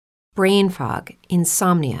brain fog,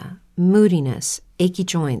 insomnia, moodiness, achy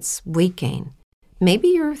joints, weight gain. Maybe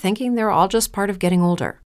you're thinking they're all just part of getting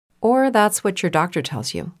older, or that's what your doctor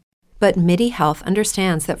tells you. But MIDI Health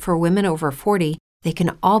understands that for women over 40, they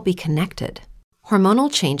can all be connected. Hormonal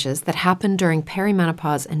changes that happen during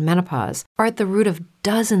perimenopause and menopause are at the root of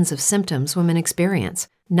dozens of symptoms women experience,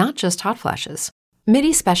 not just hot flashes.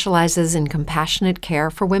 MIDI specializes in compassionate care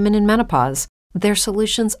for women in menopause. Their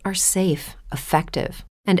solutions are safe, effective,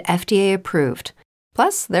 and FDA approved.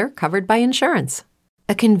 Plus, they're covered by insurance.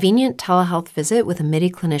 A convenient telehealth visit with a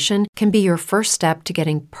MIDI clinician can be your first step to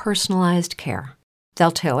getting personalized care.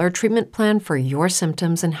 They'll tailor a treatment plan for your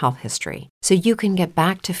symptoms and health history, so you can get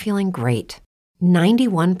back to feeling great.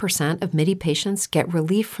 91% of MIDI patients get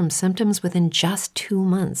relief from symptoms within just 2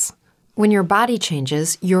 months. When your body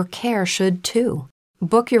changes, your care should too.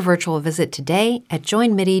 Book your virtual visit today at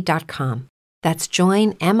joinmidi.com. That's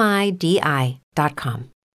joinmidi.com.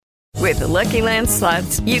 With the Lucky Land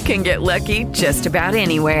Slots, you can get lucky just about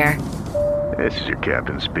anywhere. This is your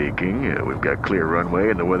captain speaking. We've got clear runway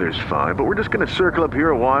and the weather's fine, but we're just going to circle up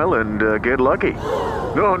here a while and get lucky.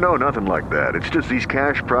 No, nothing like that. It's just these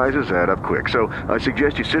cash prizes add up quick. So I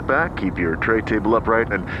suggest you sit back, keep your tray table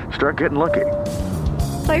upright, and start getting lucky.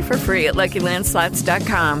 Play for free at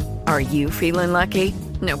LuckyLandSlots.com. Are you feeling lucky?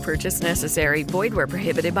 No purchase necessary. Void where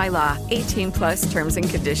prohibited by law. 18 plus terms and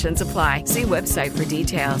conditions apply. See website for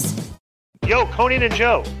details. Yo, Conan and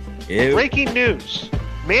Joe. Ew. Breaking news.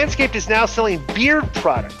 Manscaped is now selling beard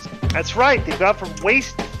products. That's right. They've gone from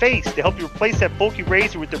waist to face to help you replace that bulky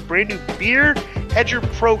razor with their brand new Beard Hedger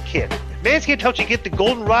Pro Kit. Manscaped helps you get the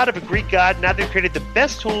golden rod of a Greek god. Now they've created the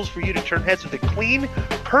best tools for you to turn heads with a clean,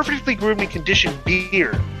 perfectly groomed and conditioned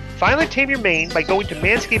beard. Finally tame your mane by going to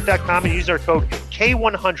manscaped.com and use our code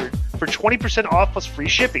K100 for 20% off plus free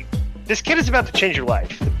shipping. This kit is about to change your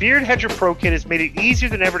life. The Beard Hedger Pro Kit has made it easier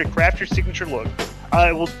than ever to craft your signature look.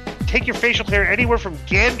 It will take your facial hair anywhere from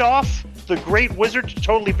Gandalf, the Great Wizard, to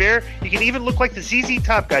Totally Bare. You can even look like the ZZ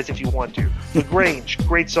Top guys if you want to. LaGrange,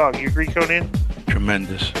 great song. You agree, Conan?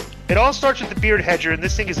 Tremendous. It all starts with the Beard Hedger, and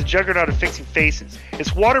this thing is a juggernaut of fixing faces.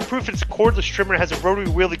 It's waterproof, and its cordless trimmer has a rotary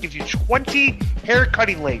wheel that gives you 20 hair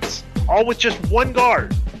cutting lengths, all with just one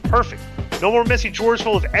guard. Perfect. No more messy drawers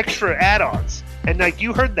full of extra add-ons. And like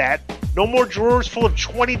you heard that, no more drawers full of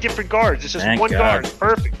 20 different guards. It's just Thank one God. guard.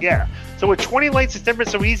 Perfect, yeah. So with 20 lengths, it's never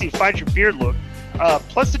so easy to find your beard look.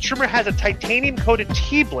 Plus, the trimmer has a titanium-coated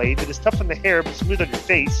T-blade that is tough on the hair but smooth on your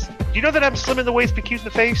face. Do you know that I'm slim in the waist but cute in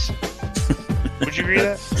the face? Would you agree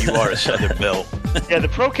with that? You are a Southern Belle. Yeah, the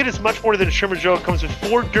Pro Kit is much more than a trimmer, Joe. It comes with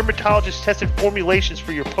 4 dermatologist-tested formulations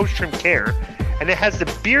for your post-trim care, and it has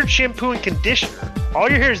the beard shampoo and conditioner. All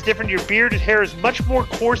your hair is different. Your bearded hair is much more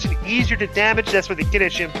coarse and easier to damage. That's why the Kit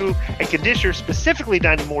has shampoo and conditioner specifically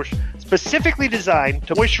designed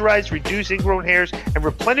to moisturize, reduce ingrown hairs, and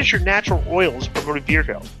replenish your natural oils, promoting beard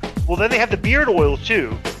health. Well, then they have the beard oil,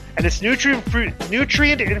 too. And its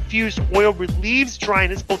nutrient-infused oil relieves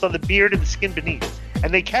dryness both on the beard and the skin beneath.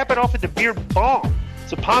 And they cap it off with the beard balm.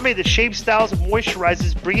 It's a pomade that shapes, styles, and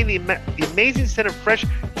moisturizes, bringing the amazing scent of fresh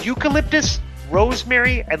eucalyptus,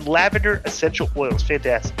 rosemary, and lavender essential oils.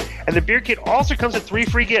 Fantastic. And the beard kit also comes with 3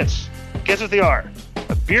 free gifts. Guess what they are?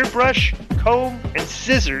 A beard brush, comb, and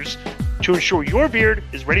scissors to ensure your beard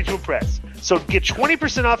is ready to impress. So get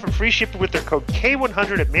 20% off and free shipping with their code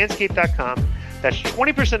K100 at manscaped.com. That's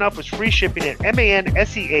 20% off with free shipping at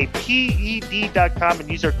manscaped.com and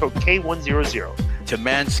use our code K100. To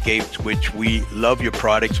Manscaped, which we love your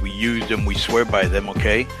products, we use them, we swear by them,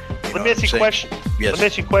 okay? Let me ask you a question. Yes. Let me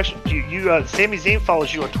ask you a question. Sami Zayn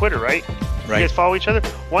follows you on Twitter, right? Right. You guys follow each other?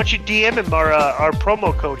 Why don't you DM him our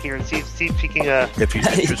promo code here and see if he can... If he's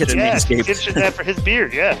interested. yeah, he's interested in that for his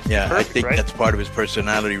beard, yeah. Yeah, perfect, I think right? that's part of his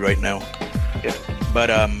personality right now. Yeah. But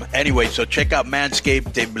anyway, so check out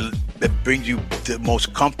Manscaped. It brings you the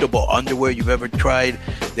most comfortable underwear you've ever tried.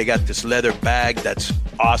 They got this leather bag that's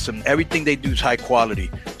awesome. Everything they do is high quality.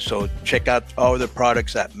 So check out all the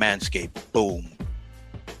products at Manscaped. Boom.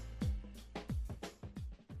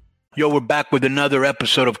 Yo, we're back with another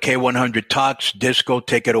episode of K100 Talks. Disco,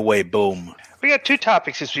 take it away. Boom. We got 2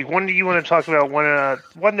 topics this week. One that you want to talk about,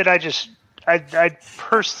 one that I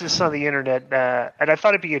pursed this on the internet, and I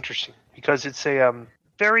thought it'd be interesting because it's a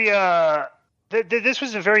very this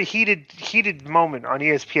was a very heated moment on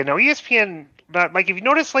ESPN. Now ESPN, like if you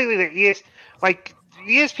notice lately that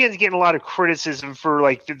ESPN's getting a lot of criticism for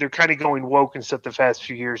like they're kind of going woke and stuff the past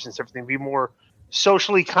few years and stuff. They be more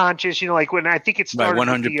socially conscious, like when I think it started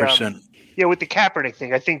 100%. With the Kaepernick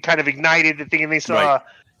thing, I think kind of ignited the thing, and they saw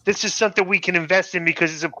this is something we can invest in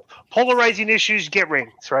because it's a polarizing issues, get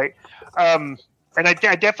ratings, right? And I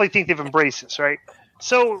definitely think they've embraced this, right?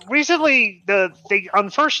 So recently, they on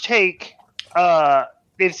First Take,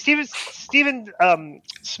 they've Steven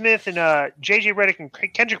Smith and JJ Redick and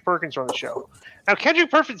Kendrick Perkins were on the show. Now Kendrick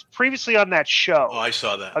Perkins previously on that show. Oh, I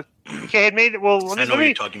saw that. Okay, had made it. Well, I know what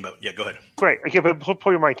you're talking about. Yeah, go ahead. Great. Okay, but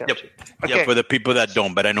pull your mic down. Yep. Okay. Yeah, for the people that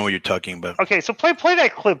don't, but I know what you're talking about. Okay, so play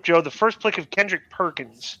that clip, Joe. The first clip of Kendrick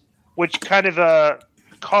Perkins, which kind of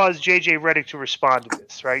caused JJ Redick to respond to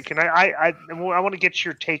this, right? Can I want to get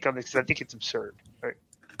your take on this because I think it's absurd. Right?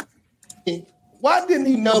 Why didn't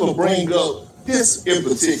he never bring up this in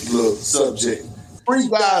particular subject? 3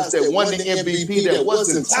 guys that won the MVP that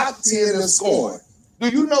wasn't top 10 in scoring. Do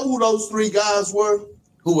you know who those 3 guys were?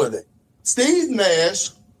 Who were they? Steve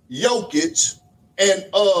Nash, Jokic, and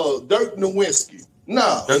Dirk Nowitzki.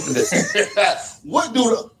 No. What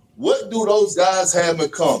do those guys have in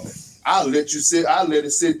common? I'll let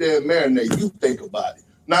it sit there and marinate. You think about it.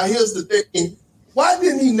 Now here's the thing. Why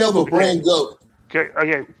didn't he never bring up? Okay.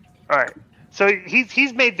 All right. So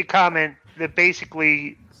he's made the comment that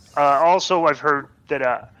basically also I've heard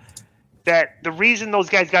that the reason those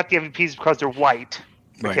guys got the MVP is because they're white,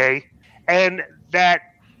 okay, right. And that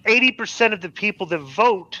 80% of the people that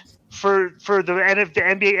vote for the NBA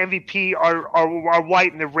MVP are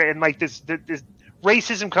white, and like this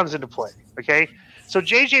racism comes into play, okay. So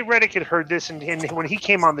JJ Redick had heard this, and when he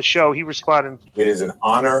came on the show, he responded, "It is an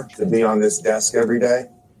honor to be on this desk every day.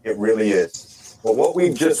 It really is. But what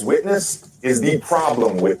we've just witnessed is the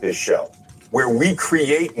problem with this show, where we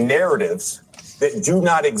create narratives that do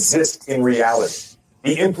not exist in reality.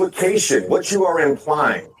 The implication, what you are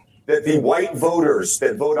implying, that the white voters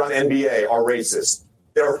that vote on NBA are racist.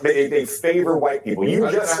 They favor white people. You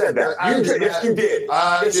just said that. Yes, you did.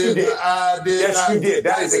 Yes, you did. Yes, you did.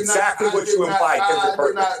 That is exactly what you implied, Kendrick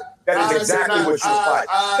Perkins. That is exactly what you implied.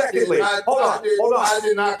 Secondly, hold on. I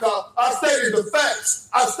did not call. I stated the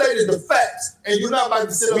facts. And you're not about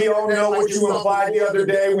to sit up. We all know what you implied the other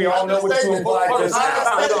day. We all know what you implied just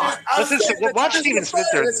now. Watch Steven Smith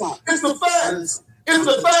there. It's the facts. It's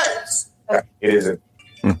the facts. It isn't.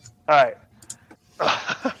 All right.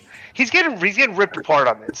 He's getting ripped apart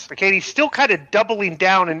on this. Okay, he's still kind of doubling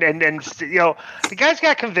down, and you know, the guy's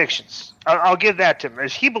got convictions. I'll give that to him.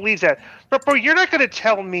 As he believes that. But bro, you're not going to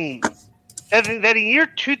tell me that in year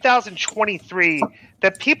 2023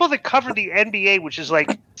 that people that cover the NBA, which is like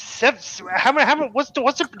what's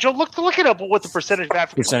the Joe? Look it up. What the percentage of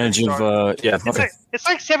African percentage of okay. It's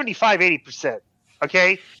like 75-80%.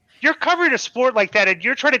 Okay, you're covering a sport like that, and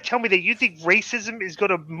you're trying to tell me that you think racism is going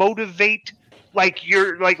to motivate. Like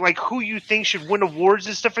you're like who you think should win awards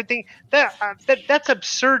and stuff. That's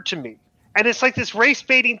absurd to me. And it's like this race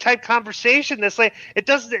baiting type conversation. That's like it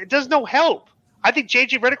does no help. I think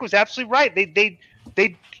JJ Redick was absolutely right.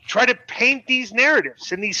 They try to paint these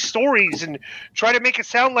narratives and these stories and try to make it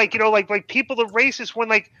sound like like people are racist when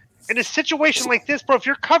like in a situation like this, bro. If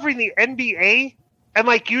you're covering the NBA and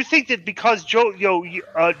like you think that because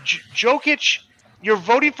Jokic, you're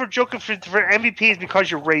voting for Jokic for MVP is because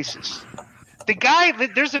you're racist. The guy,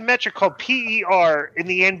 there's a metric called PER in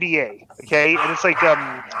the NBA, okay? And it's like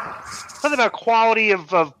something about quality of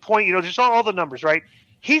point, just all the numbers, right?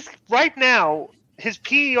 He's right now, his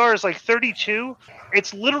PER is like 32.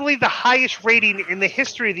 It's literally the highest rating in the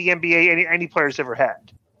history of the NBA any player's ever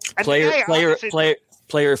had. And player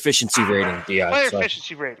efficiency rating.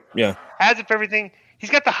 Efficiency rating. Yeah. Has it for everything.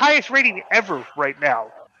 He's got the highest rating ever right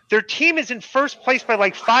now. Their team is in first place by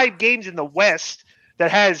like 5 games in the West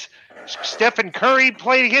that has Stephen Curry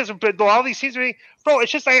playing against all these teams. Bro,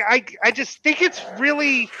 it's just I just think it's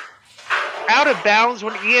really out of bounds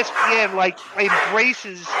when ESPN like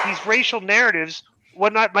embraces these racial narratives.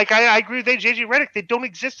 Whatnot. Like I agree with JJ Redick. They don't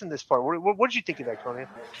exist in this part. What did you think of that, Conan?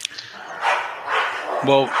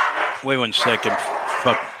 Well, wait 1 second.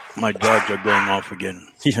 Fuck, my dogs are going off again.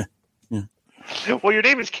 Yeah. Well, your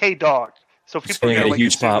name is K Dog, so people are a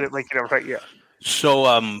huge pop. Right? Yeah.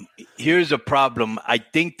 So here's a problem. I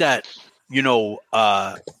think that,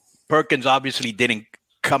 Perkins obviously didn't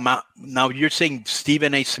come out. Now you're saying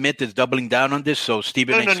Stephen A. Smith is doubling down on this. So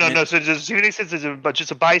Stephen A. Smith. No. So Stephen A. Smith is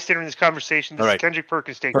just a bystander in this conversation. This is Kendrick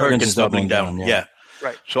Perkins taking Perkins is doubling down. Yeah.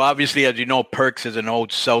 Right. So obviously, as you know, Perks is an old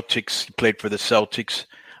Celtics. He played for the Celtics.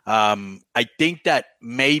 I think that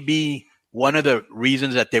maybe one of the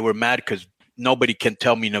reasons that they were mad because nobody can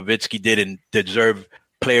tell me Nowitzki didn't deserve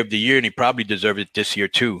Player of the Year, and he probably deserved it this year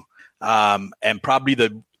too. And probably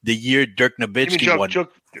the year Dirk Nowitzki won.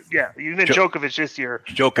 You meant Djokovic this year.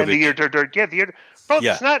 Djokovic. And the year Dirk. Yeah, the year. Bro,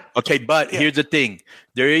 it's not. Okay, but here's the thing.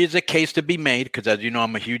 There is a case to be made because, as you know,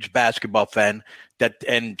 I'm a huge basketball fan.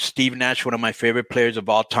 And Steve Nash, one of my favorite players of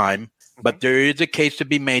all time. Mm-hmm. But there is a case to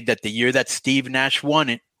be made that the year that Steve Nash won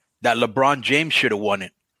it, that LeBron James should have won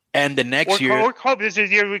it. And the next year, or Kobe. This is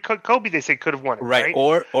the year Kobe. They say could have won it, right?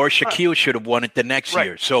 Or Shaquille should have won it the next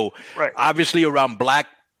year. So obviously, around black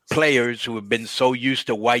players who have been so used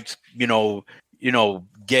to whites,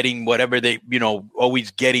 getting whatever they,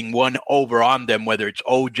 always getting one over on them, whether it's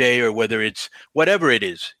OJ or whether it's whatever it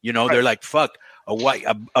is, they're like, fuck,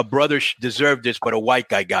 a brother deserved this, but a white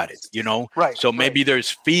guy got it, Right. So maybe there's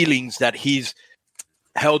feelings that he's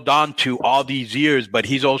held on to all these years, but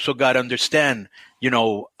he's also got to understand,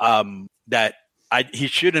 that he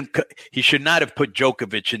should not have put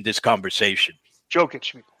Djokovic in this conversation.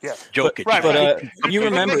 Jokic, yeah. Jokic. But you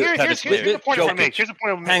remember. Here's the point I want to make.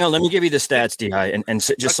 Hang on, let me give you the stats, DI, and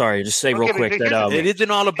just say real quick that it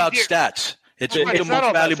isn't all about stats. It's the most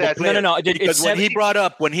valuable player. No. Because when he brought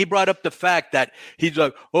up the fact that he's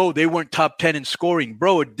like, oh, they weren't top 10 in scoring,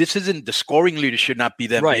 bro. This isn't the scoring leader should not be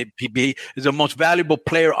them. Right. PB is the most valuable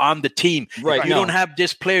player on the team. Right. If you don't have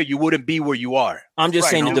this player, you wouldn't be where you are. I'm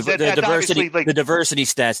just saying the diversity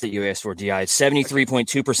stats that you asked for, DI.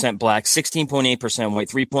 73.2% black, 16.8% white,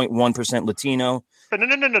 3.1% Latino. But no.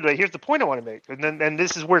 Here's the point I want to make, and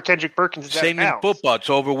this is where Kendrick Perkins is same at now. In football.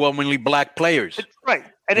 It's overwhelmingly black players. Right.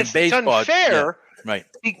 And it's baseball, unfair, right?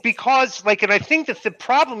 Because, and I think that the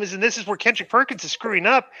problem is, and this is where Kendrick Perkins is screwing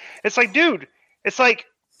up. It's like, dude, 73%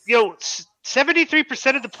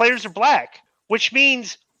 of the players are black, which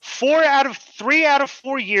means 3 out of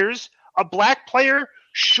 4 years, a black player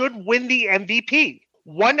should win the MVP.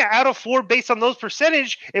 1 out of 4 based on those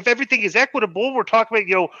percentage. If everything is equitable, we're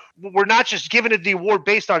talking about, we're not just giving it the award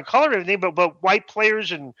based on color and everything, but white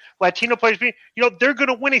players and Latino players, they're going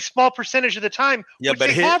to win a small percentage of the time. Yeah, but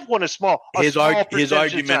they have won a small his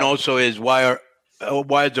argument also is why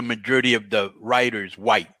is the majority of the writers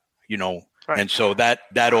white, Right. And so that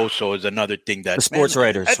also is another thing that the sports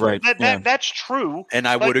writers, right? That's true. And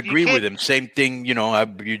I would agree with him. Same thing,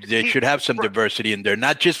 they should have some diversity in there,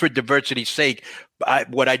 not just for diversity's sake.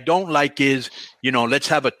 What I don't like is, let's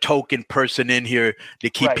have a token person in here to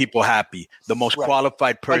keep people happy. The most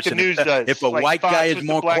qualified person. Like the news does. If a white guy is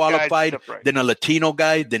more qualified than a Latino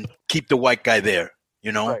guy, then keep the white guy there.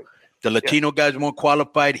 The Latino guy is more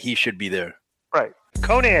qualified. He should be there. Right.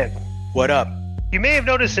 Conan. What up? You may have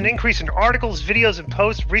noticed an increase in articles, videos, and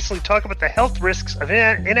posts recently talking about the health risks of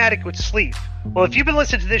inadequate sleep. Well, if you've been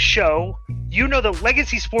listening to this show, you know that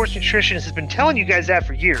Legacy Sports Nutrition has been telling you guys that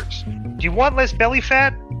for years. Do you want less belly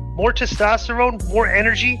fat, more testosterone, more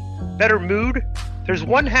energy, better mood? There's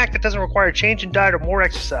one hack that doesn't require a change in diet or more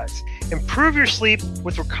exercise. Improve your sleep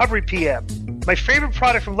with Recovery PM. My favorite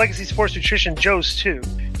product from Legacy Sports Nutrition, Joe's too.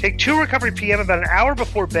 Take 2 Recovery PM about an hour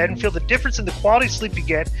before bed and feel the difference in the quality of sleep you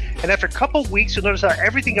get, and after a couple weeks, you'll notice how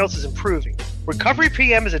everything else is improving. Recovery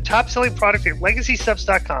PM is a top-selling product at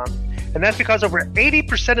LegacySubs.com, and that's because over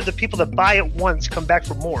 80% of the people that buy it once come back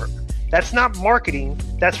for more. That's not marketing,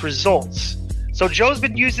 that's results. So Joe's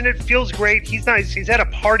been using it, feels great. He's at a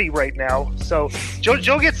party right now. So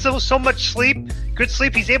Joe gets so much sleep, good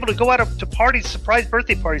sleep. He's able to go out to parties, surprise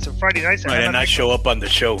birthday parties on Friday nights. Right, and not show up on the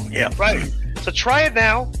show. Yeah. Right. So try it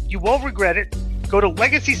now. You won't regret it. Go to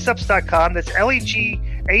LegacySubs.com. That's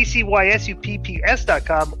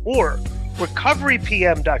LEGACYSUPPS.com or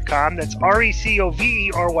RecoveryPM.com. That's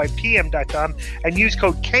RECOVERYPM.com. And use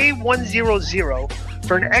code K100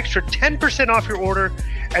 for an extra 10% off your order.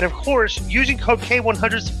 And of course, using code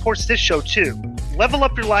K100 supports this show too. Level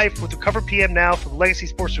up your life with Recover PM now from Legacy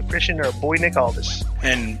Sports Nutrition or our boy Nick Aldis.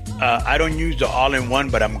 And I don't use the all-in-one,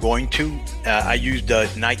 but I'm going to. I use the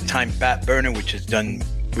nighttime fat burner, which has been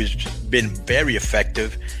very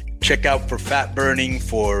effective. Check out for fat burning,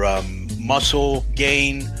 for muscle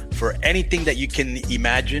gain, for anything that you can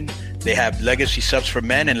imagine. They have Legacy Subs for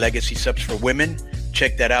men and Legacy Subs for women.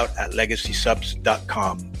 Check that out at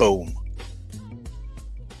LegacySubs.com. Boom.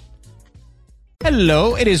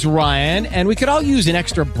 Hello, it is Ryan, and we could all use an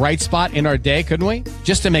extra bright spot in our day, couldn't we?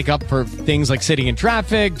 Just to make up for things like sitting in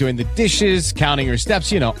traffic, doing the dishes, counting your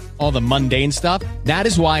steps, all the mundane stuff. That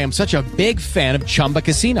is why I'm such a big fan of Chumba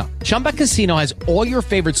Casino. Chumba Casino has all your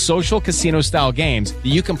favorite social casino-style games that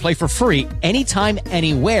you can play for free anytime,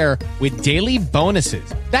 anywhere with daily bonuses.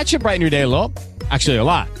 That should brighten your day a little. Actually, a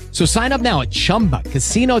lot. So sign up now at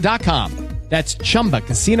ChumbaCasino.com. That's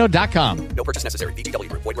ChumbaCasino.com. No purchase necessary. VGW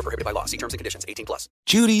Group. Void where prohibited by law. See terms and conditions. 18+.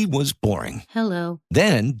 Judy was boring. Hello.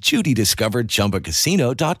 Then Judy discovered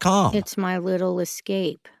ChumbaCasino.com. It's my little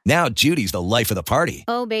escape. Now Judy's the life of the party.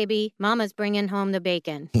 Oh, baby, mama's bringing home the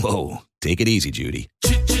bacon. Whoa, take it easy, Judy.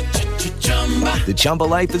 The Chumba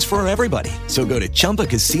life is for everybody. So go to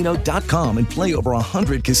ChumbaCasino.com and play over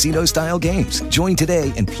 100 casino-style games. Join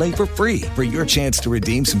today and play for free for your chance to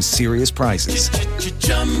redeem some serious prizes.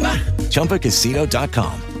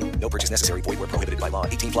 ChumbaCasino.com. purchase necessary. Void where prohibited by law.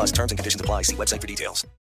 18+ terms and conditions apply. See website for details.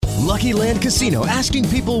 Lucky Land Casino, asking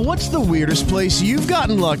people, what's the weirdest place you've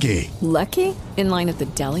gotten lucky? Lucky? In line at the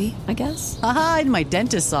deli, I guess? Aha, in my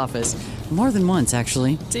dentist's office. More than once,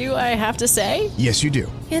 actually. Do I have to say? Yes, you do.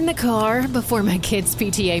 In the car before my kids'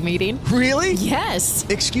 PTA meeting. Really? Yes.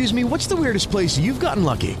 Excuse me, what's the weirdest place you've gotten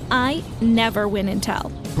lucky? I never win and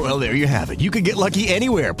tell. Well, there you have it. You can get lucky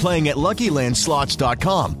anywhere, playing at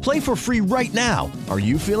LuckyLandSlots.com. Play for free right now. Are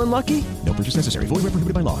you feeling lucky? No purchase necessary. Void where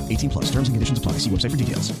prohibited by law. 18+. Terms and conditions apply. See website for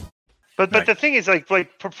details. But the thing is, and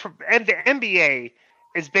the NBA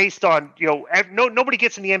is based on, nobody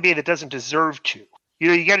gets in the NBA that doesn't deserve to.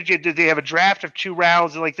 You got to. They have a draft of 2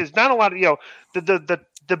 rounds, and there's not a lot of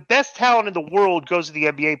the best talent in the world goes to the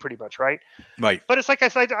NBA pretty much, right? Right. But it's like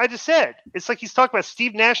I just said, it's like he's talking about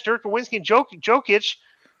Steve Nash, Dirk Nowitzki, and Jokic.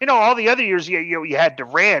 All the other years, you had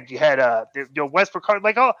Durant, you had Westbrook,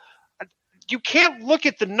 you can't look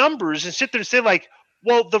at the numbers and sit there and say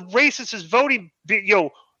well, the racist is voting.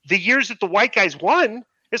 The years that the white guys won,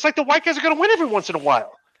 it's like the white guys are going to win every once in a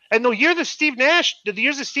while. And the years that Steve Nash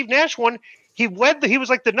won, he was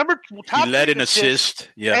like the top. He led an assist,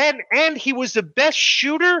 yeah, and he was the best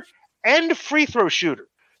shooter and free throw shooter.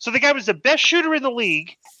 So the guy was the best shooter in the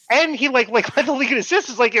league, and he led the league in assists.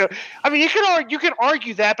 It's you can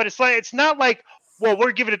argue that, but it's not like, well,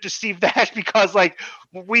 we're giving it to Steve Nash because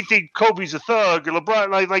we think Kobe's a thug or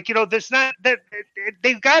LeBron. There's not that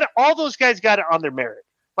they've got all those guys got it on their merit.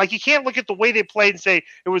 You can't look at the way they played and say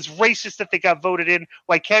it was racist that they got voted in.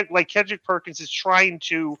 Kendrick Perkins is trying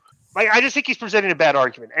to. I just think he's presenting a bad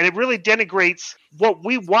argument, and it really denigrates what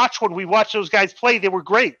we watch when we watch those guys play. They were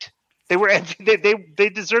great. They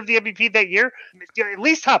deserved the MVP that year, at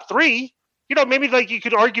least top 3. Maybe you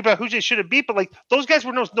could argue about who they should have beat, but those guys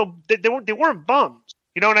were they weren't bums.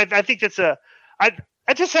 And I think that's I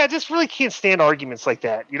just really can't stand arguments like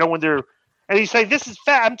that. When they're. And he's saying, this is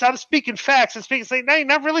fact. I'm speaking facts. I'm saying, no, you're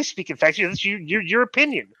not really speaking facts. That's your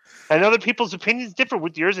opinion. And other people's opinions differ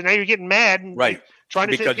with yours, and now you're getting mad. And right.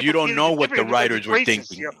 Because you don't know what the writers were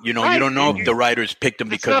thinking. You don't know if the writers picked him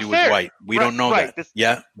because he was white. We don't know that.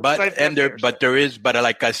 Yeah. But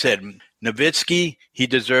like I said, Nowitzki, he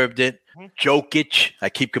deserved it. Jokic, I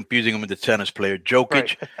keep confusing him with the tennis player.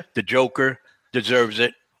 Jokic, the Joker, deserves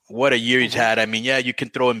it. What a year he's had. I mean, you can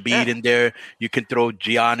throw Embiid in there. You can throw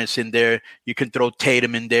Giannis in there. You can throw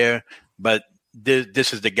Tatum in there. But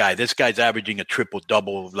this is the guy. This guy's averaging a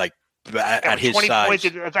triple-double, at his 20 size.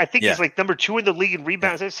 Points. I think he's number 2 in the league in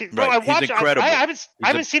rebounds. He's incredible. I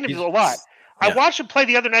haven't seen him a lot. I watched him play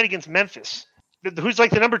the other night against Memphis, who's the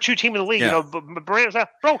number 2 team in the league.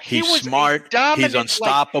 He was smart. He's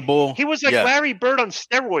unstoppable. He was Larry Bird on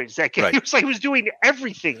steroids. That game. Right. He was doing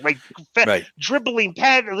everything, dribbling,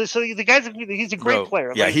 So the guy's he's a great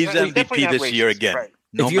player. Yeah, he's MVP this year again. Right.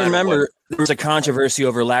 If you remember, there was a controversy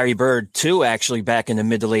over Larry Bird, too, actually, back in the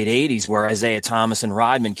mid to late 80s, where Isaiah Thomas and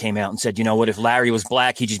Rodman came out and said, if Larry was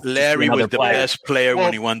black, Larry was the best player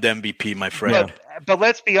when he won the MVP, my friend. But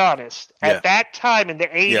let's be honest. At that time, in the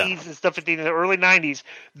 80s and stuff, in the early 90s,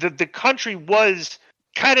 the country was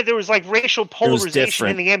kind of, there was racial polarization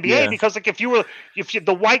in the NBA because if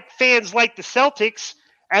the white fans liked the Celtics,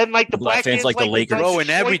 and the black fans like the Lakers. Bro, and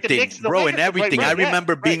everything. I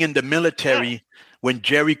remember being in the military when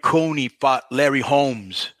Jerry Cooney fought Larry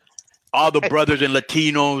Holmes. All the brothers and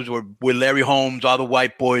Latinos were with Larry Holmes. All the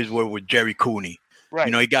white boys were with Jerry Cooney.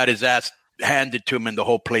 Right. He got his ass handed to him and the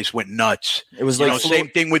whole place went nuts. It was same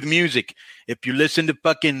thing with music. If you listen to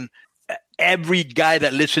fucking every guy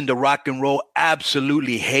that listened to rock and roll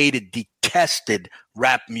absolutely detested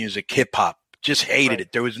rap music, hip hop. Just hated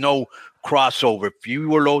it. There was no crossover. If you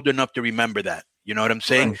were old enough to remember that, you know what I'm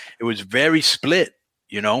saying? Right. It was very split,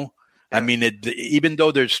 I mean, even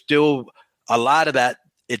though there's still a lot of that,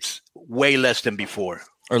 it's way less than before.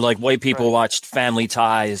 Or white people watched Family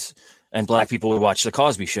Ties and black people would watch The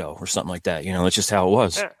Cosby Show or something like that. It's just how it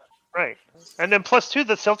was. Yeah, right. And then plus, too,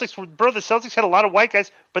 the Celtics had a lot of white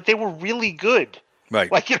guys, but they were really good. Right.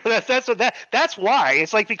 That's why.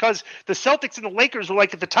 It's because the Celtics and the Lakers were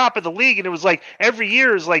at the top of the league, and it was every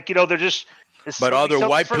year is they're just. But other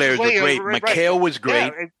white players were great. McHale was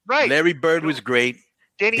great. Yeah, Larry Bird was great.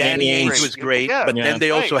 Danny Ainge was great. Yeah, but then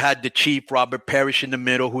they also had the Chief, Robert Parrish in the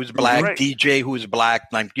middle, who's black, DJ, who's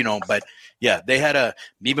black, but they had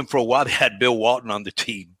even for a while they had Bill Walton on the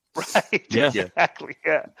team. Right. Yeah. Exactly.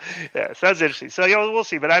 Yeah. Sounds interesting. So we'll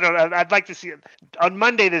see. But I'd like to see it on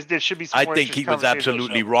Monday. There should be some. I think he was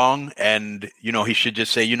absolutely wrong, and he should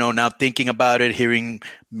just say, now thinking about it, hearing,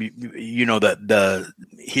 the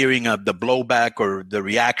hearing of the blowback or the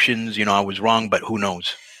reactions, I was wrong, but who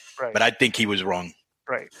knows? Right. But I think he was wrong.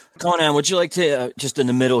 Right. Conan, would you like to, just in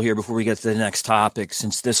the middle here before we get to the next topic,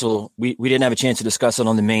 since we didn't have a chance to discuss it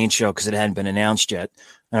on the main show because it hadn't been announced yet,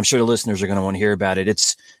 and I'm sure the listeners are going to want to hear about it.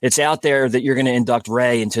 It's out there that you're going to induct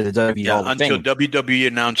Ray into the WWE Hall of Fame. Until WWE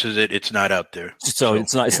announces it, it's not out there. So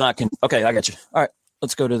it's not. Okay, I got you. All right,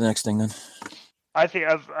 let's go to the next thing then. I think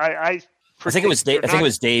it was Dave. I think it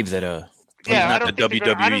was Dave that. Yeah, not the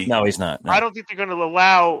WWE. No, he's not. No. I don't think they're going to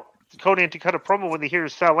allow Conan to cut a promo when they hear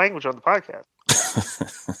his foul language on the podcast.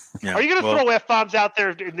 Yeah, are you going to throw F-bombs out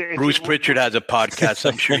there? Bruce Pritchard has a podcast.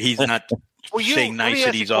 I'm sure he's not saying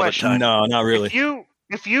niceties all the time. No, not really.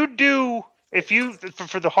 If you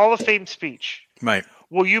for the Hall of Fame speech, right?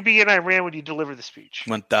 Will you be in Iran when you deliver the speech?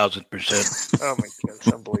 1,000%. Oh my God,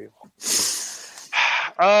 it's unbelievable.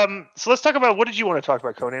 So let's talk about, what did you want to talk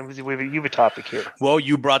about, Conan? You have a topic here. Well,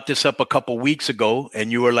 you brought this up a couple weeks ago,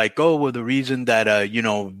 and you were like, "Oh, well, the reason that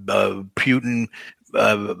Putin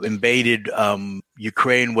invaded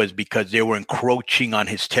Ukraine was because they were encroaching on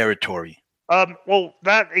his territory." Well,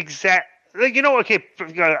 that exact. Okay.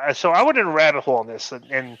 So I went in a rabbit hole on this,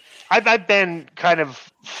 and I've been kind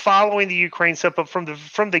of following the Ukraine stuff, but from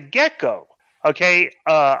the get go. Okay,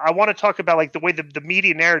 I want to talk about like the way the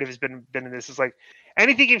media narrative has been in this. Is like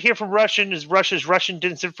anything you hear from Russian is Russian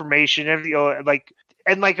disinformation.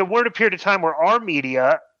 And a word a period of time where our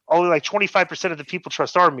media, only like 25% of the people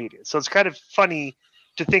trust our media. So it's kind of funny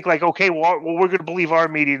to think like, okay, well we're going to believe our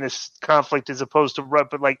media in this conflict as opposed to,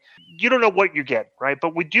 but like you don't know what you're getting, right?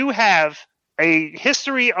 But we do have a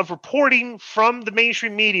history of reporting from the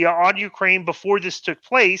mainstream media on Ukraine before this took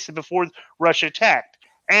place and before Russia attacked.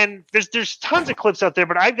 And there's tons of clips out there,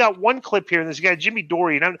 but I've got one clip here, and this guy Jimmy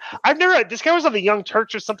Dorian. This guy was on the Young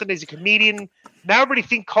Turks or something. He's a comedian. Now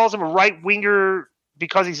everybody calls him a right winger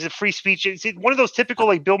because he's a free speech. It's one of those typical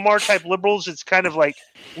like Bill Maher type liberals. It's kind of like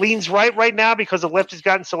leans right now because the left has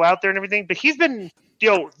gotten so out there and everything. But he's been,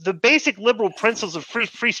 the basic liberal principles of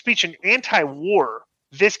free speech and anti-war.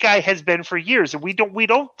 This guy has been for years, and we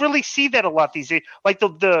don't really see that a lot these days. Like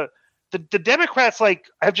the Democrats like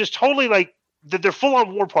have just totally like. They're full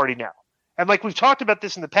on war party now. And like we've talked about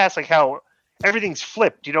this in the past, like how everything's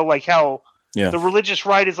flipped, like how the religious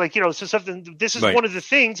right is like, so something, this is one of the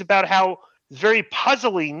things about how it's very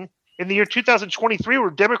puzzling in the year 2023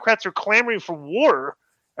 where Democrats are clamoring for war.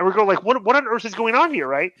 And we're going like, what on earth is going on here?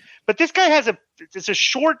 Right. But this guy has it's a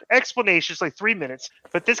short explanation. It's like 3 minutes,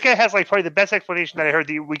 but this guy has like probably the best explanation that I heard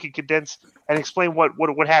that we could condense and explain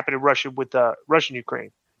what happened in Russia with Russia and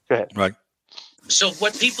Ukraine. Go ahead. Right. So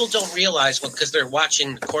what people don't realize, because they're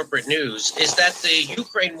watching corporate news, is that the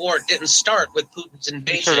Ukraine war didn't start with Putin's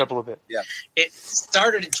invasion. Turn it up a little bit. Yeah. It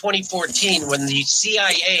started in 2014 when the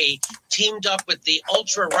CIA teamed up with the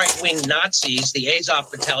ultra right-wing Nazis, the Azov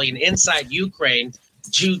Battalion, inside Ukraine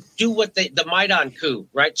to do the Maidan coup,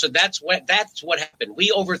 right? So that's what happened.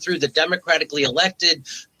 We overthrew the democratically elected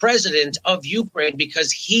president of Ukraine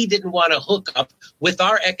because he didn't want to hook up with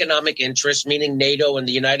our economic interests, meaning NATO and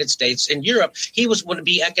the United States and Europe. He was going to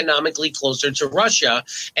be economically closer to Russia.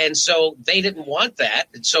 And so they didn't want that.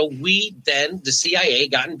 And so the CIA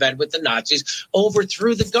got in bed with the Nazis,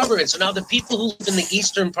 overthrew the government. So now the people who live in the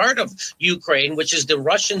eastern part of Ukraine, which is the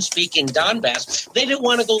Russian-speaking Donbass, they didn't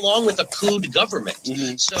want to go along with a coup government.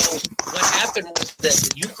 Mm-hmm. So what happened was that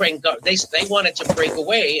the Ukraine, they wanted to break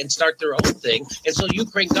away and start their own thing. And so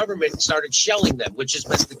Ukraine government started shelling them, which is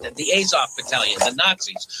the Azov Battalion, the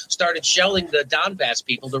Nazis, started shelling the Donbass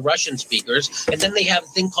people, the Russian speakers. And then they have a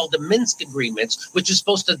thing called the Minsk Agreements, which is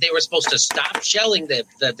they were supposed to stop shelling the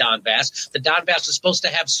Donbass. The Donbass is supposed to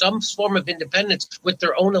have some form of independence with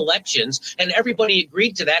their own elections. And everybody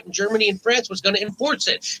agreed to that. And Germany and France was going to enforce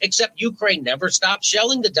it, except Ukraine never stopped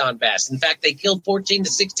shelling the Donbass. In fact, they killed 14,000 to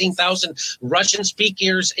 16,000 Russian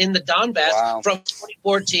speakers in the Donbass from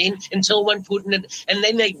 2014 until when Putin and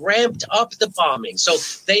then they ramped up the bombing. So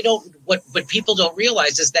they don't. What people don't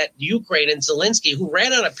realize is that Ukraine and Zelensky, who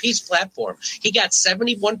ran on a peace platform, he got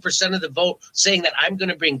 71% of the vote saying that I'm going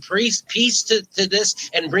to bring peace to this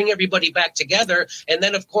and bring everybody back together. And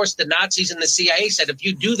then, of course, the Nazis and the CIA said, if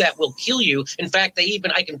you do that, we'll kill you. In fact,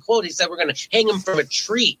 I can quote, he said, we're going to hang him from a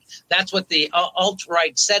tree. That's what the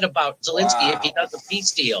alt-right said about Zelensky if he does a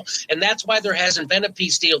peace deal. And that's why there hasn't been a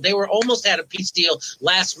peace deal. They were almost at a peace deal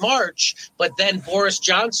last March, but then Boris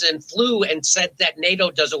Johnson flew and said that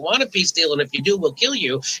NATO doesn't want a peace deal, and if you do, we'll kill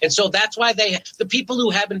you. And so that's why the people who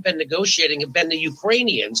haven't been negotiating have been the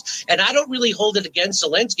Ukrainians. And I don't really hold it against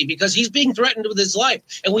Zelensky because he's being threatened with his life.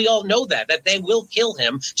 And we all know that they will kill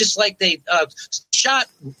him, just like they shot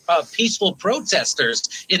peaceful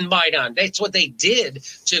protesters in Maidan. That's what they did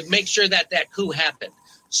to make sure that coup happened.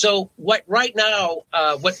 So what right now,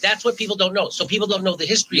 that's what people don't know. So people don't know the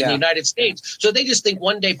history of the United States. So they just think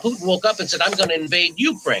one day Putin woke up and said, I'm going to invade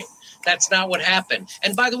Ukraine. That's not what happened.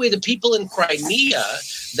 And by the way, the people in Crimea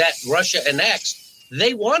that Russia annexed,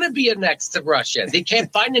 they want to be annexed to Russia. They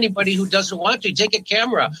can't find anybody who doesn't want to. Take a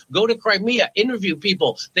camera, go to Crimea, interview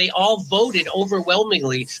people. They all voted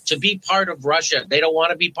overwhelmingly to be part of Russia. They don't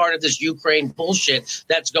want to be part of this Ukraine bullshit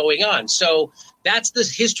that's going on. So that's the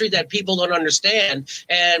history that people don't understand.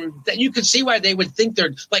 And then you can see why they would think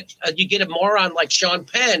they're like, you get a moron like Sean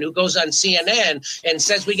Penn who goes on CNN and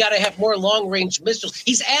says, we got to have more long range missiles.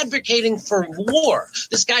 He's advocating for war.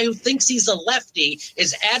 This guy who thinks he's a lefty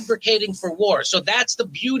is advocating for war. So that's the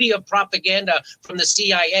beauty of propaganda from the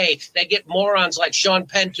CIA. They get morons like Sean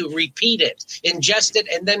Penn to repeat it, ingest it,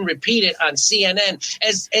 and then repeat it on CNN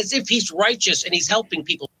as if he's righteous and he's helping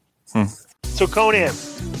people. So Conan,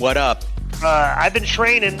 what up? I've been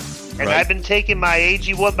training, and I've been taking my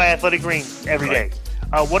AG1 by Athletic Greens every day.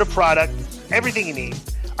 What a product. Everything you need.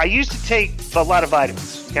 I used to take a lot of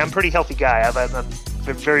vitamins. Okay, I'm a pretty healthy guy.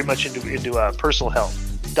 I'm very much into personal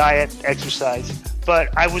health, diet, exercise. But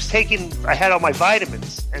I had all my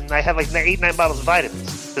vitamins, and I had like 8-9 bottles of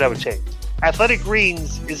vitamins that I would take. Athletic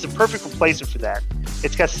Greens is the perfect replacement for that.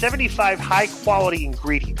 It's got 75 high-quality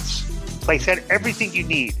ingredients. It's got everything you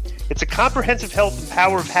need. It's a comprehensive health and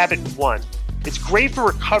power of habit in one. It's great for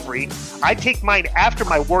recovery. I take mine after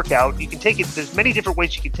my workout. You can take it, there's many different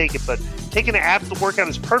ways you can take it, but taking it after the workout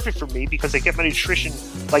is perfect for me because I get my nutrition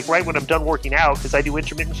like right when I'm done working out because I do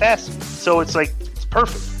intermittent fasting. So it's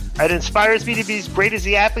perfect. It inspires me to be as great as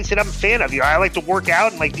the athletes that I'm a fan of. I like to work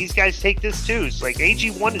out, and like these guys take this too. It's like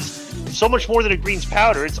AG1 is so much more than a greens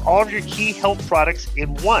powder. It's all of your key health products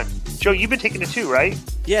in one. Joe, you've been taking it too, right?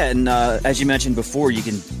 Yeah, and as you mentioned before, you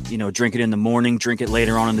can drink it in the morning, drink it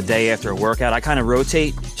later on in the day after a workout. I kind of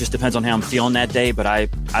rotate, just depends on how I'm feeling that day, but I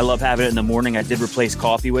love having it in the morning. I did replace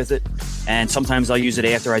coffee with it, and sometimes I'll use it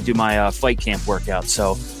after I do my fight camp workout.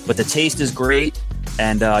 But the taste is great,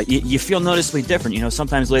 and you feel noticeably different.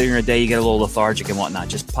 Sometimes later in the day you get a little lethargic and whatnot.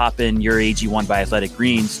 Just pop in your AG1 by Athletic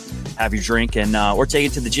Greens, have your drink, and or take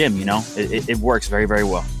it to the gym. It works very, very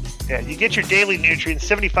well. Yeah, you get your daily nutrients,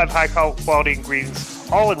 75 high-quality ingredients,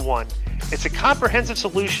 all in one. It's a comprehensive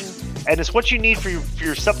solution, and it's what you need for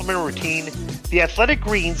your supplemental routine. The Athletic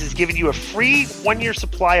Greens is giving you a free 1-year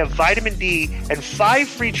supply of vitamin D and 5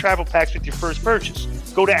 free travel packs with your first purchase.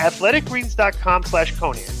 Go to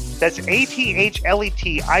athleticgreens.com/Conan. That's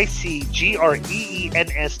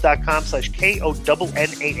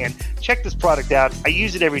athleticgreens.com/KONNAN. Check this product out. I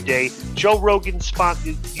use it every day. Joe Rogan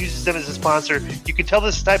uses them as a sponsor. You can tell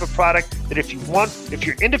this is the type of product that if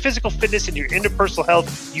you're into physical fitness and you're into personal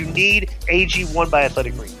health, you need AG1 by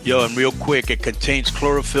Athletic Greens. Yo, and real quick, it contains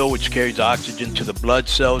chlorophyll, which carries oxygen to the blood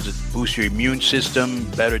cells. It boosts your immune system,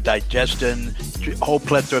 better digestion, whole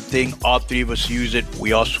plethora of things. All three of us use it.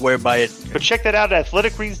 We all swear by it. But check that out at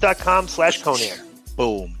athleticgreens.com/Conan.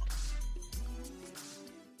 Boom.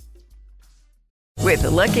 With the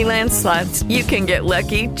Lucky Land Slots, you can get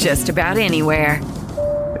lucky just about anywhere.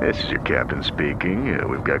 This is your captain speaking.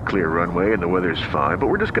 We've got clear runway and the weather's fine, but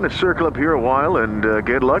we're just going to circle up here a while and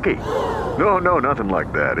get lucky. No, nothing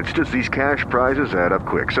like that. It's just these cash prizes add up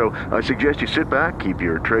quick. So I suggest you sit back, keep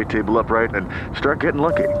your tray table upright, and start getting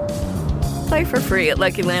lucky. Play for free at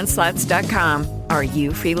LuckyLandSlots.com. Are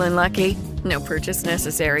you feeling lucky? No purchase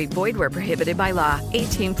necessary. Void where prohibited by law.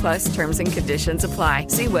 18+ terms and conditions apply.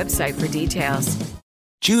 See website for details.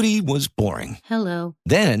 Judy was boring. Hello.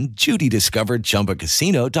 Then Judy discovered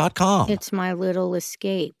ChumbaCasino.com. It's my little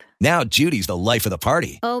escape. Now Judy's the life of the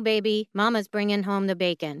party. Oh, baby, mama's bringing home the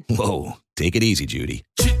bacon. Whoa, take it easy, Judy.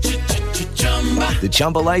 The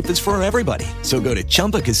Chumba life is for everybody. So go to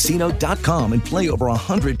ChumbaCasino.com and play over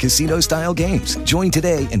 100 casino-style games. Join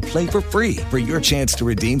today and play for free for your chance to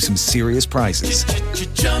redeem some serious prizes.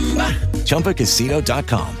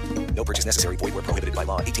 ChumbaCasino.com. No purchase necessary. Void where prohibited by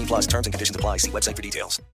law. 18+ terms and conditions apply. See website for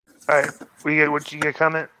details. All right. What you get a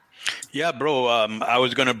comment? Yeah, bro. I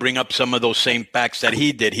was going to bring up some of those same facts that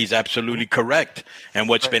he did. He's absolutely correct. And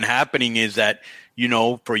what's been happening is that,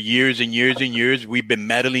 for years and years and years, we've been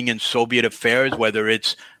meddling in Soviet affairs, whether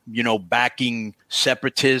it's, backing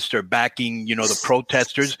separatists or backing, the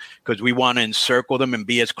protesters, because we want to encircle them and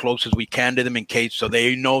be as close as we can to them in case so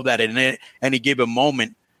they know that in any given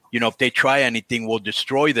moment, if they try anything, we'll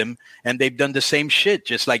destroy them. And they've done the same shit,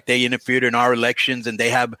 just like they interfered in our elections and they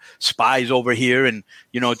have spies over here. And,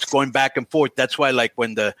 it's going back and forth. That's why, like,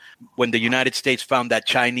 when the United States found that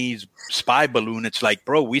Chinese spy balloon, it's like,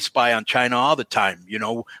 bro, we spy on China all the time.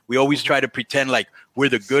 We always try to pretend like we're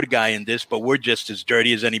the good guy in this, but we're just as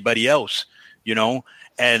dirty as anybody else,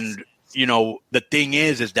 and the thing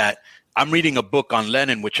is that I'm reading a book on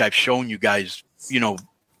Lenin, which I've shown you guys,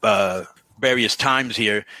 various times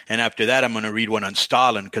here. And after that, I'm going to read one on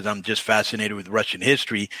Stalin because I'm just fascinated with Russian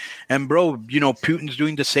history. And bro, Putin's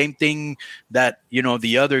doing the same thing that,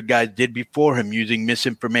 the other guys did before him, using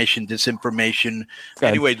misinformation, disinformation. Okay.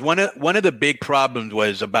 Anyways, one of the big problems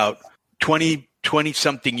was about 20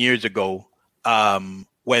 something years ago,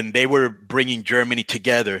 when they were bringing Germany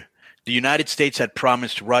together. The United States had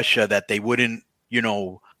promised Russia that they wouldn't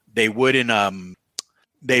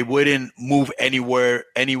move anywhere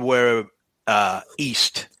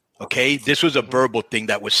east. Okay, this was a verbal thing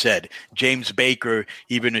that was said. James Baker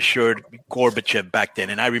even assured Gorbachev back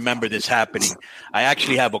then, and I remember this happening. I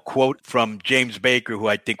actually have a quote from James Baker, who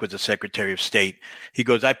I think was the Secretary of State. He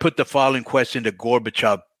goes, "I put the following question to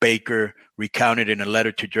Gorbachev." Baker recounted in a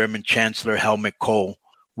letter to German Chancellor Helmut Kohl.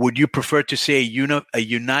 "Would you prefer to see a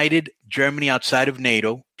united Germany outside of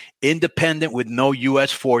NATO, independent with no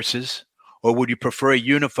U.S. forces, or would you prefer a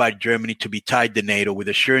unified Germany to be tied to NATO with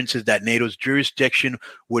assurances that NATO's jurisdiction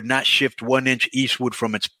would not shift 1 inch eastward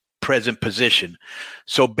from its present position?"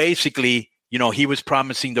 So basically, he was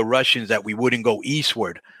promising the Russians that we wouldn't go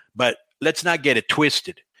eastward. But let's not get it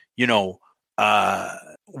twisted. We've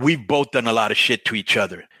both done a lot of shit to each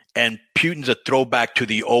other. And Putin's a throwback to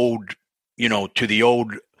the old,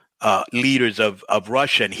 leaders of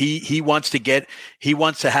Russia, and he wants to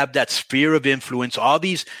have that sphere of influence. All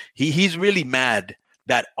these, he's really mad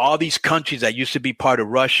that all these countries that used to be part of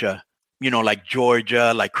Russia, like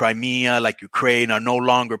Georgia, like Crimea, like Ukraine, are no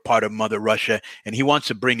longer part of Mother Russia, and he wants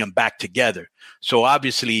to bring them back together. So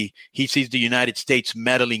obviously, he sees the United States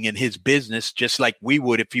meddling in his business, just like we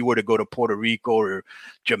would if he were to go to Puerto Rico or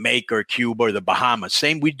Jamaica or Cuba or the Bahamas.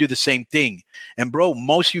 We'd do the same thing. And bro,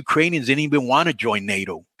 most Ukrainians didn't even want to join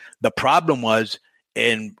NATO. The problem was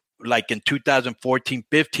in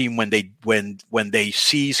 2014-15 when they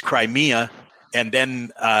seized Crimea, and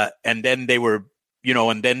then they were,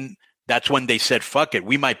 and then that's when they said, fuck it,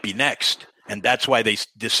 we might be next. And that's why they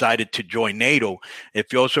decided to join NATO.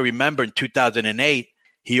 If you also remember, in 2008,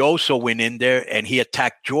 he also went in there and he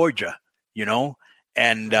attacked Georgia,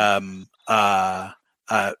 and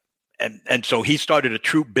so he started a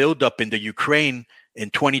troop buildup into Ukraine in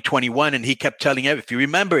 2021, and he kept telling if you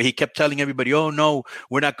remember, he kept telling everybody, "Oh no,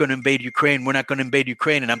 we're not going to invade Ukraine. We're not going to invade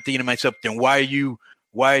Ukraine." And I'm thinking to myself, then why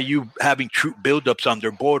are you having troop buildups on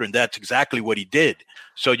their border? And that's exactly what he did.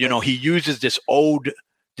 So he uses this old.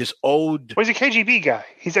 Well, he's a KGB guy.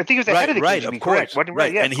 I think he was the head of the KGB. Of course,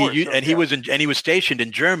 right. Yeah, he was stationed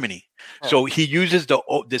in Germany. Oh. So he uses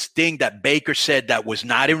this thing that Baker said that was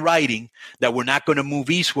not in writing, that we're not going to move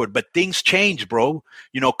eastward. But things change, bro.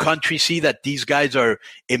 Countries see that these guys are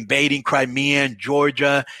invading Crimea and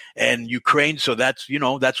Georgia and Ukraine. So that's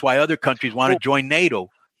why other countries want to join NATO.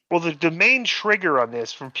 Well, the main trigger on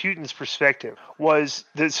this, from Putin's perspective, was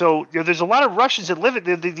there's a lot of Russians that live in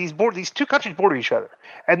these two countries border each other,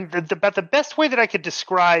 and about the best way that I could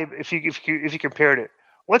describe, if you compared it,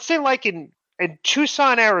 let's say like in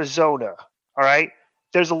Tucson, Arizona, all right,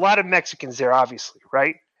 there's a lot of Mexicans there, obviously,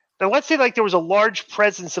 right? Now let's say like there was a large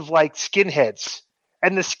presence of like skinheads,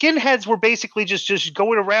 and the skinheads were basically just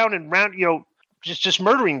going around and just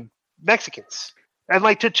murdering Mexicans, and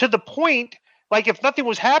like to the point. Like if nothing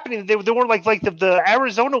was happening, they weren't like the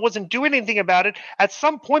Arizona wasn't doing anything about it. At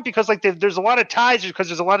some point, because like there's a lot of ties, because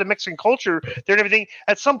there's a lot of Mexican culture there and everything.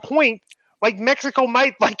 At some point, like Mexico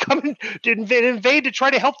might like come and invade to try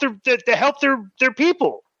to help their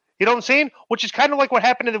people. You know what I'm saying? Which is kind of like what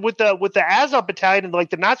happened with the Azov battalion and like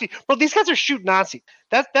the Nazis. Bro, these guys are shooting Nazis.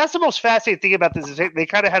 That's the most fascinating thing about this is they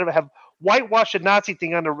kind of had to have whitewashed the Nazi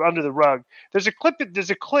thing under the rug. There's a clip.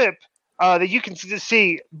 That you can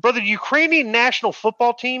see, brother, the Ukrainian national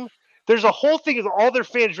football team. There's a whole thing of all their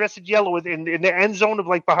fans dressed in yellow in the end zone of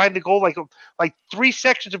like behind the goal, like three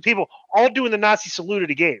sections of people all doing the Nazi salute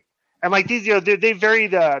at a game. And like these,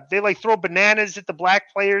 they like throw bananas at the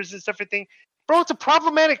black players and stuff. Everything. Bro, it's a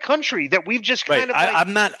problematic country that we've just kind of.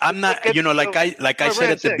 I'm not. Like I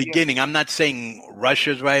said at the beginning, I'm not saying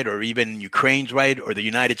Russia's right or even Ukraine's right or the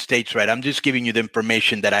United States right. I'm just giving you the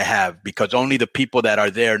information that I have because only the people that are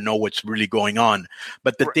there know what's really going on.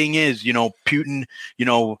 But the thing is, Putin,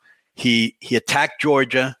 he attacked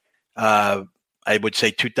Georgia. I would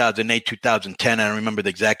say 2008, 2010. I don't remember the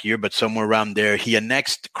exact year, but somewhere around there. He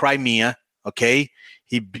annexed Crimea. Okay.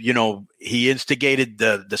 He instigated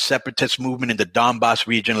the separatist movement in the Donbass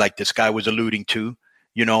region, like this guy was alluding to,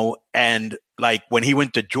 and like when he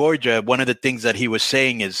went to Georgia, one of the things that he was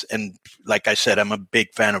saying is, and like I said, I'm a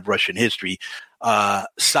big fan of Russian history,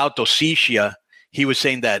 South Ossetia, he was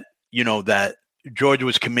saying that, that Georgia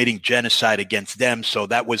was committing genocide against them. So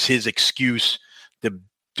that was his excuse to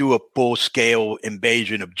do a full-scale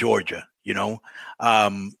invasion of Georgia,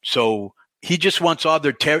 So he just wants all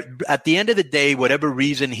their at the end of the day, whatever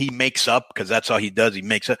reason he makes up, because that's all he does, he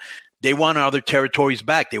makes up. They want other territories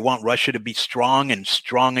back. They want Russia to be strong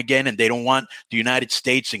again, and they don't want the United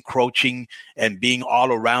States encroaching and being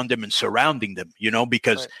all around them and surrounding them,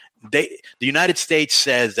 because the United States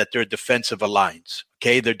says that they're a defensive alliance.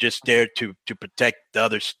 Okay, they're just there to protect the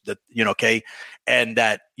others, okay, and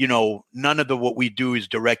that none of what we do is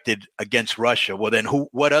directed against Russia. Well, then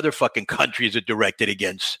what other fucking country is it directed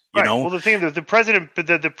against? Well, the thing that the president,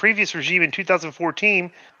 the previous regime in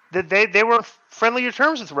 2014, that they were friendlier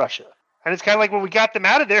terms with Russia, and it's kind of like when we got them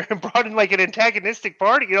out of there and brought in like an antagonistic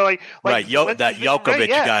party, that Yelkovich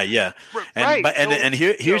guy, yeah. And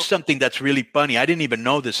here's something that's really funny. I didn't even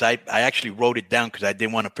know this. I actually wrote it down because I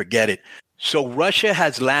didn't want to forget it. So Russia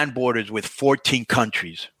has land borders with 14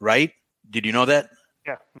 countries, right? Did you know that?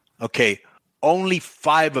 Yeah. Okay. Only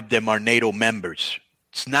 5 of them are NATO members.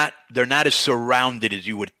 They're not as surrounded as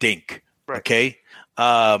you would think. Right. Okay.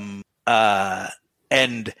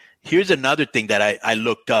 And here's another thing that I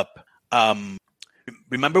looked up.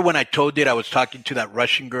 Remember when I told you that I was talking to that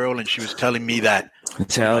Russian girl and she was telling me that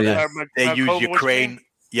Natalia, they use Ukraine.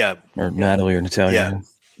 Yeah. Or Natalie or Natalia.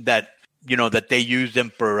 Yeah. That they use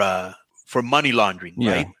them for money laundering,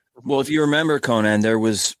 right? Well, if you remember, Conan, there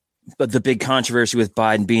was the big controversy with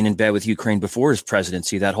Biden being in bed with Ukraine before his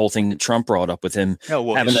presidency, that whole thing that Trump brought up with him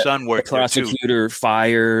having his son worked the prosecutor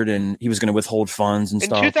fired and he was going to withhold funds and in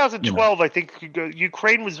stuff. In 2012, I think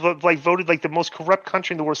Ukraine was voted like the most corrupt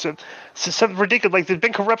country in the world. So something ridiculous. Like there's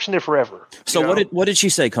been corruption there forever. So what did she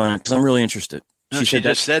say, Conan? Because I'm really interested. She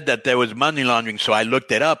just said that there was money laundering. So I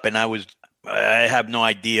looked it up and I have no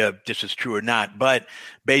idea if this is true or not. But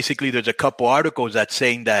basically, there's a couple articles that's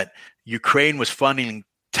saying that Ukraine was funding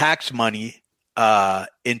tax money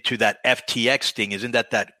into that FTX thing. Isn't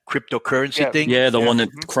that cryptocurrency thing? Yeah, the one that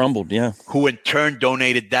crumbled, yeah. Who in turn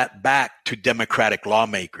donated that back to Democratic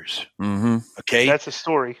lawmakers. Mm-hmm. Okay? That's a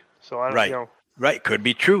story. So I don't know. Right. Could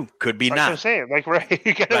be true. Could be That's not. what I'm saying. Like, right.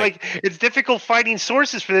 You gotta, it's difficult finding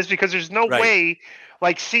sources for this because there's no way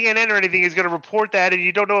like CNN or anything is going to report that, and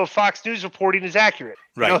you don't know if Fox News reporting is accurate.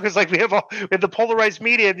 Right. Because we have the polarized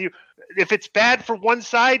media, and if it's bad for one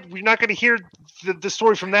side, we're not going to hear the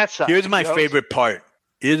story from that side. Here's my favorite part.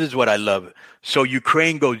 This is what I love. So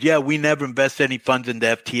Ukraine goes, yeah, we never invest any funds in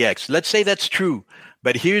the FTX. Let's say that's true.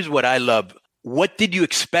 But here's what I love. What did you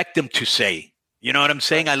expect them to say? You know what I'm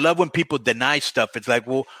saying? I love when people deny stuff. It's like,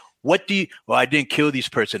 well, I didn't kill this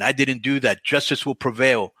person. I didn't do that. Justice will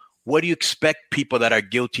prevail. What do you expect people that are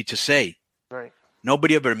guilty to say? Right.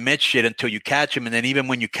 Nobody ever admits shit until you catch them. And then even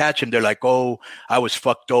when you catch them, they're like, oh, I was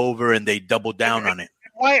fucked over, and they double down on it.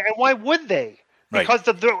 Why would they? Because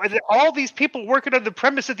all these people working on the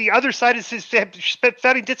premise that the other side is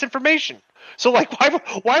spreading disinformation. So like,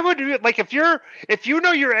 why would you, like, if you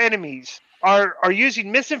know your enemies are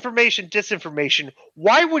using misinformation, disinformation,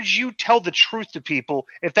 why would you tell the truth to people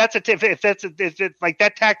if like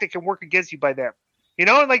that tactic can work against you by them?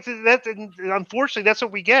 Like that. Unfortunately, that's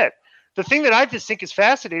what we get. The thing that I just think is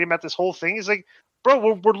fascinating about this whole thing is like,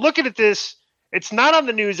 bro, we're looking at this. It's not on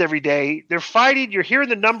the news every day. They're fighting. You're hearing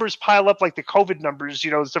the numbers pile up, like the COVID numbers,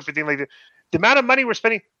 stuff, everything like that. The amount of money we're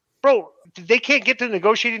spending, bro, they can't get to the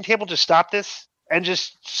negotiating table to stop this and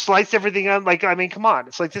just slice everything on. Like, I mean, come on.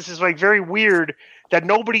 It's like, this is like very weird that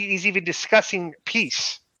nobody is even discussing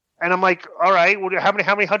peace. And I'm like, all right, well, how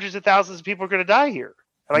many hundreds of thousands of people are going to die here?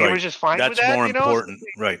 Like, it was just fine with that. That's more important,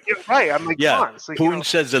 right? Right. I'm like, come on. Like, Putin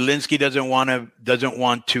says Zelensky doesn't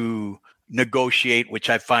want to negotiate, which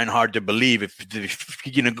I find hard to believe. If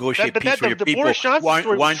you negotiate peace for your people,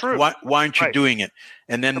 why aren't you doing it?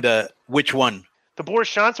 And then which one? The Boris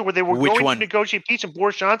Johnson, where they were going to negotiate peace, and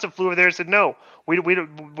Boris Johnson flew over there and said, "No,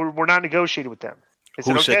 we're not negotiating with them."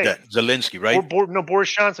 Who said that? Zelensky, right? No, Boris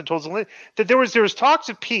Johnson told Zelensky that there was talks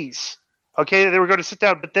of peace. Okay, they were going to sit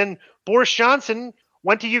down, but then Boris Johnson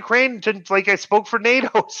went to Ukraine to, like, I spoke for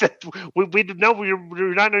NATO, said we're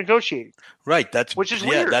not negotiating. Right. Which is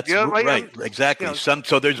weird. That's right. Exactly.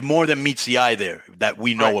 So there's more than meets the eye there that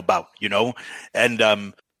we know about, and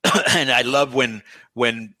and I love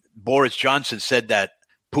when Boris Johnson said that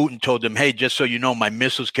Putin told him, hey, just so you know, my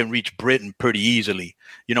missiles can reach Britain pretty easily.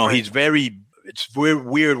 It's very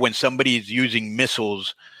weird when somebody is using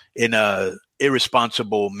missiles in a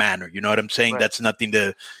irresponsible manner. You know what I'm saying? Right. That's nothing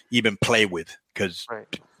to even play with, because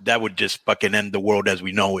that would just fucking end the world as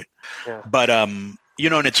we know it. Yeah. But, and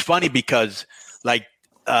it's funny because like,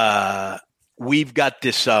 we've got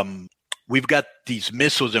these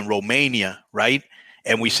missiles in Romania, right?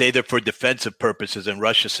 and we say they're for defensive purposes, and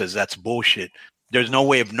Russia says that's bullshit. There's no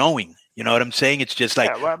way of knowing. You know what I'm saying? It's just like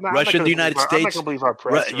Russia and the United States. I'm not going to believe our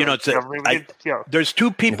press. There's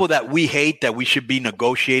two people that we hate that we should be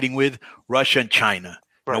negotiating with: Russia and China.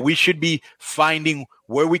 Right. Now, we should be finding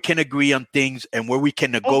where we can agree on things and where we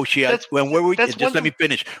can negotiate. Where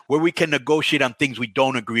we can negotiate on things we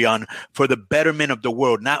don't agree on for the betterment of the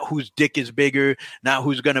world, not whose dick is bigger, not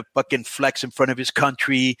who's going to fucking flex in front of his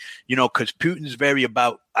country, because Putin's very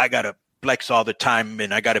about, I got to flex all the time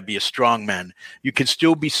and I got to be a strong man. You can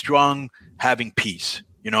still be strong having peace.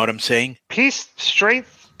 You know what I'm saying? Peace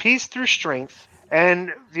through strength.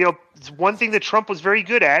 And, one thing that Trump was very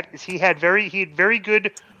good at is he had very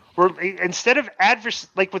good, instead of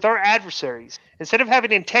with our adversaries, instead of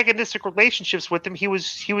having antagonistic relationships with them, he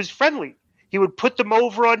was friendly. He would put them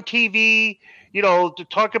over on TV, to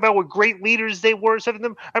talk about what great leaders they were, some of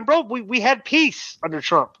them. And bro, we had peace under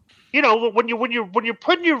Trump. When you're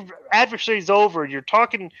putting your adversaries over and you're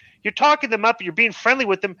talking them up and you're being friendly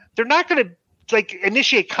with them, they're not going to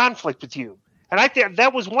initiate conflict with you. And I think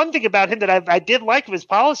that was one thing about him that I did like of his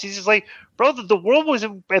policies. Is like, bro, the world was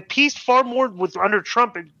at peace far more under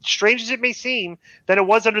Trump, strange as it may seem, than it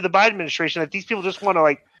was under the Biden administration. That these people just want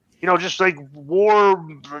to war,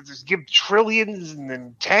 just give trillions and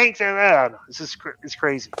then tanks. And I don't know. It's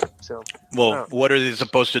crazy. So, what are they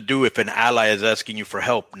supposed to do if an ally is asking you for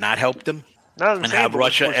help? Not help them? And have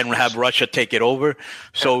Russia take it over.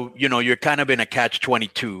 So, you're kind of in a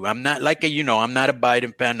catch-22. I'm not I'm not a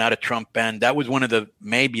Biden fan, not a Trump fan. That was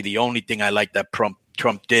maybe the only thing I liked that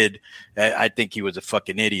Trump did. I think he was a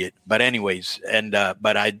fucking idiot. But anyways,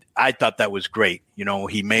 but I thought that was great.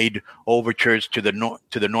 He made overtures to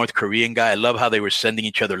the North Korean guy. I love how they were sending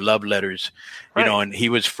each other love letters, and he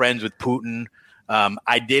was friends with Putin.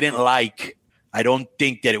 I don't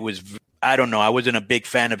think that it was, I don't know. I wasn't a big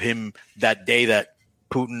fan of him that day that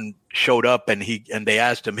Putin showed up and they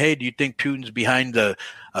asked him, hey, do you think Putin's behind the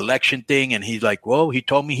election thing? And he's like, well, he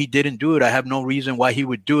told me he didn't do it. I have no reason why he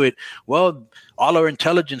would do it. Well, all our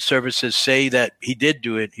intelligence services say that he did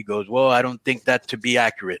do it. He goes, well, I don't think that to be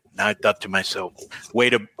accurate. Now I thought to myself,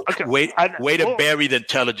 way to bury the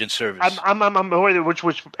intelligence service. I'm aware, which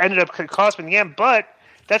ended up costing me the end, but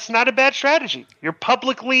that's not a bad strategy. You're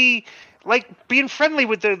publicly being friendly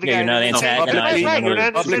with the guy. You're not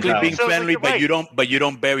antagonizing. Publicly being friendly, but you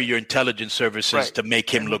don't bury your intelligence services to make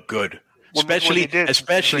him look good.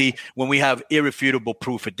 Especially when we have irrefutable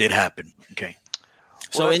proof it did happen. Okay.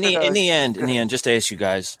 So in the end, just to ask you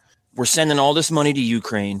guys, we're sending all this money to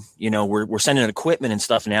Ukraine. We're sending equipment and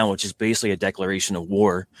stuff now, which is basically a declaration of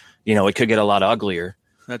war. It could get a lot uglier.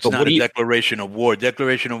 That's not a declaration of war.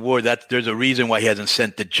 Declaration of war. There's a reason why he hasn't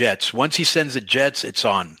sent the jets. Once he sends the jets, it's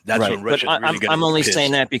on. That's when Russia's really going to be I'm only pissed.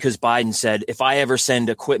 saying that because Biden said if I ever send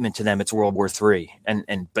equipment to them, it's World War III.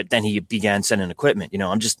 But then he began sending equipment.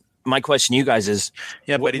 My question to you guys is,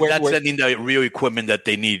 but he's not sending the real equipment that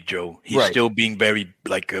they need, Joe. He's still being very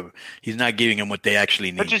he's not giving them what they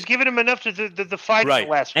actually need. But just giving them enough to the fight to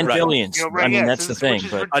last. And billions. That's the thing.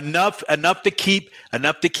 But enough to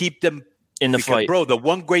keep them in the fight, bro. The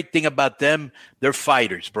one great thing about them, they're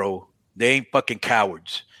fighters, bro. They ain't fucking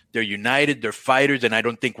cowards. They're united. They're fighters, and I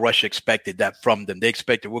don't think Russia expected that from them. They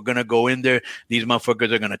expected we're gonna go in there. These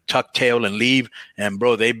motherfuckers are gonna tuck tail and leave. And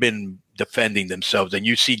bro, they've been defending themselves. And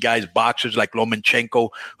you see guys, boxers like Lomachenko,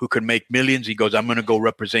 who could make millions. He goes, I'm gonna go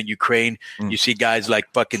represent Ukraine. You see guys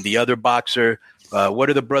like fucking the other boxer. What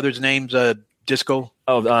are the brothers' names? Disco.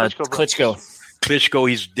 Klitschko. Klitschko.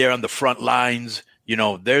 He's there on the front lines.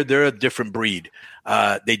 They're a different breed.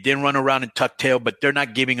 They didn't run around and tuck tail, but they're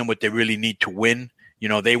not giving them what they really need to win.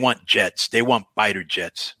 They want jets. They want fighter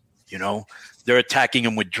jets. They're attacking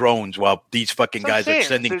them with drones while these fucking guys are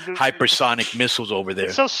sending hypersonic missiles over there.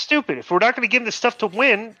 It's so stupid. If we're not going to give them the stuff to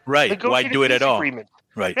win, why do it at all? Agreement.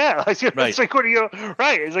 Right. Yeah. It's like, what are you?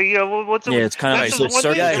 Right. It's like, what's the? Yeah, it's kind of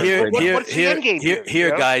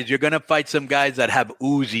here, guys. You're gonna fight some guys that have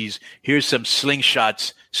Uzis. Here's some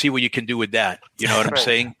slingshots. See what you can do with that. You know what I'm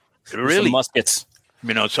saying? Really, some muskets.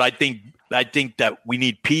 So I think that we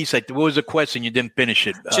need peace. What was the question? You didn't finish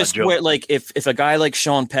it. Just Joe. where, if a guy like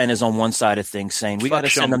Sean Penn is on one side of things saying we got to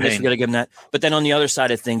send them this, we got to give them that, but then on the other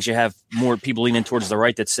side of things, you have more people leaning towards the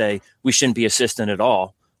right that say we shouldn't be assisting at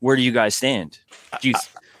all. Where do you guys stand?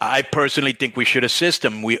 I personally think we should assist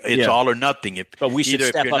them. It's all or nothing. But we should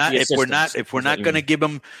step up the assistance. If we're not going to give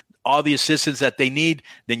them all the assistance that they need,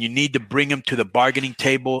 then you need to bring them to the bargaining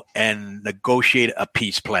table and negotiate a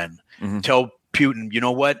peace plan. Mm-hmm. Tell Putin, you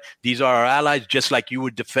know what? These are our allies, just like you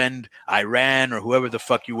would defend Iran or whoever the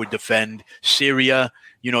fuck you would defend Syria.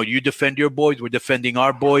 You defend your boys, we're defending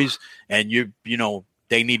our boys, and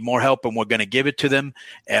they need more help and we're going to give it to them,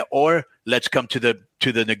 or let's come to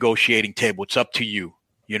the negotiating table. It's up to you.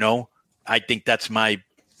 You know, I think that's my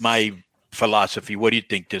philosophy. What do you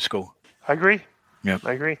think, Disco? I agree. Yeah,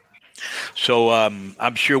 I agree. So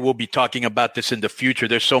I'm sure we'll be talking about this in the future.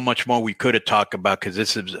 There's so much more we could have talked about because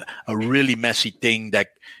this is a really messy thing that,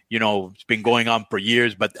 you know, it's been going on for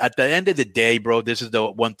years. But at the end of the day, bro, this is the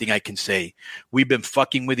one thing I can say. We've been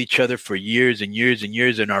fucking with each other for years and years and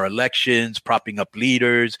years in our elections, propping up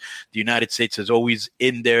leaders. The United States is always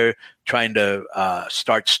in there trying to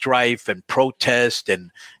start strife and protest.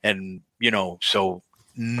 And you know, so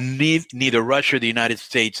neither Russia or the United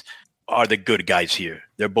States are the good guys here.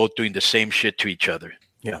 They're both doing the same shit to each other.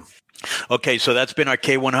 Yeah. Okay, so that's been our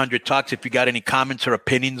K100 Talks. If you got any comments or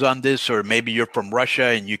opinions on this, or maybe you're from Russia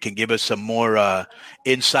and you can give us some more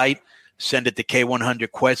insight, send it to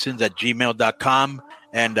K100questions@gmail.com.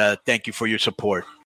 And thank you for your support.